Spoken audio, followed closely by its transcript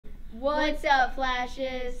What's up,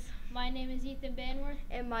 Flashes? My name is Ethan Banworth.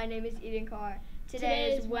 And my name is Eden Carr.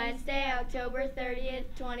 Today is Wednesday, October 30th,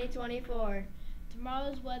 2024.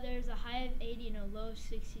 Tomorrow's weather is a high of 80 and a low of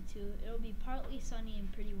 62. It'll be partly sunny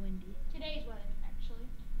and pretty windy. Today's weather,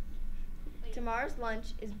 actually. Tomorrow's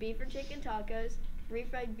lunch is beef or chicken tacos,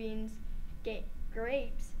 refried beans,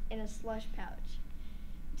 grapes, and a slush pouch.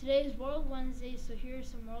 Today is World Wednesday, so here are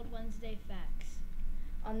some World Wednesday facts.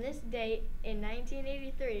 On this date in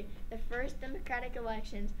 1983, the first democratic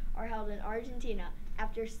elections are held in Argentina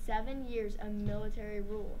after 7 years of military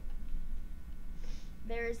rule.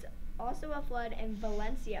 There is also a flood in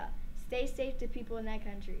Valencia. Stay safe to people in that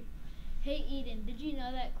country. Hey Eden, did you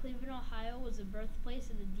know that Cleveland, Ohio was the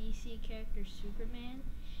birthplace of the DC character Superman?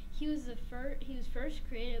 He was first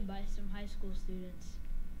created by some high school students.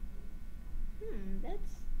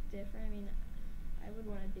 That's different. I mean, I would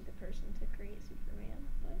want to be the person to create Superman,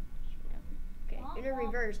 but Okay, in a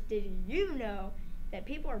reverse, did you know that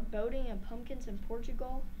people are boating in pumpkins in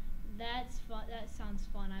Portugal? That's fun. That sounds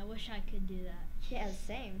fun. I wish I could do that. Yeah,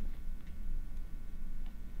 same.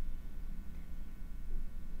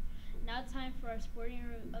 Now time for our sporting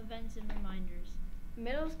events and reminders.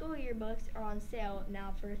 Middle school yearbooks are on sale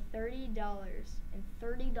now for $30 and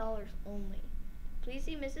 $30 only. Please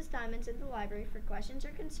see Mrs. Diamonds in the library for questions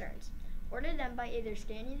or concerns. Order them by either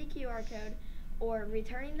scanning the QR code or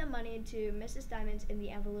returning the money to Mrs. Diamonds in the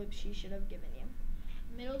envelope she should have given you.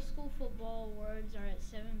 Middle school football awards are at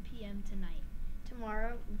 7 p.m. tonight.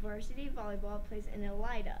 Tomorrow, varsity volleyball plays in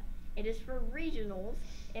Elida. It is for regionals,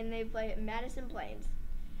 and they play at Madison Plains.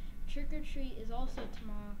 Trick or treat is also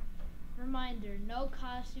tomorrow. Reminder, no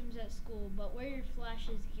costumes at school, but wear your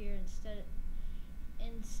Flashes gear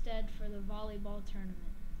instead for the volleyball tournament.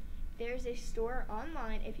 There's a store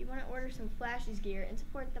online if you want to order some Flashes gear and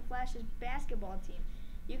support the Flashes basketball team.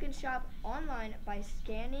 You can shop online by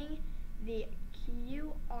scanning the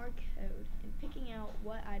QR code and picking out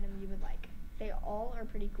what item you would like. They all are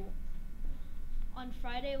pretty cool. On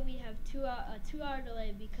Friday, we have a two-hour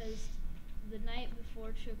delay because the night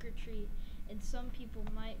before trick or treat, and some people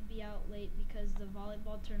might be out late because the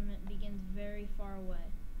volleyball tournament begins very far away.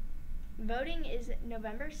 Voting is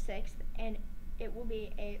November 6th, and it will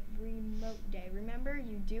be a remote day. Remember,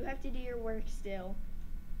 you do have to do your work still.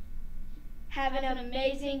 Have an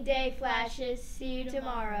amazing day, Flashes. See you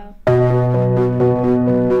tomorrow.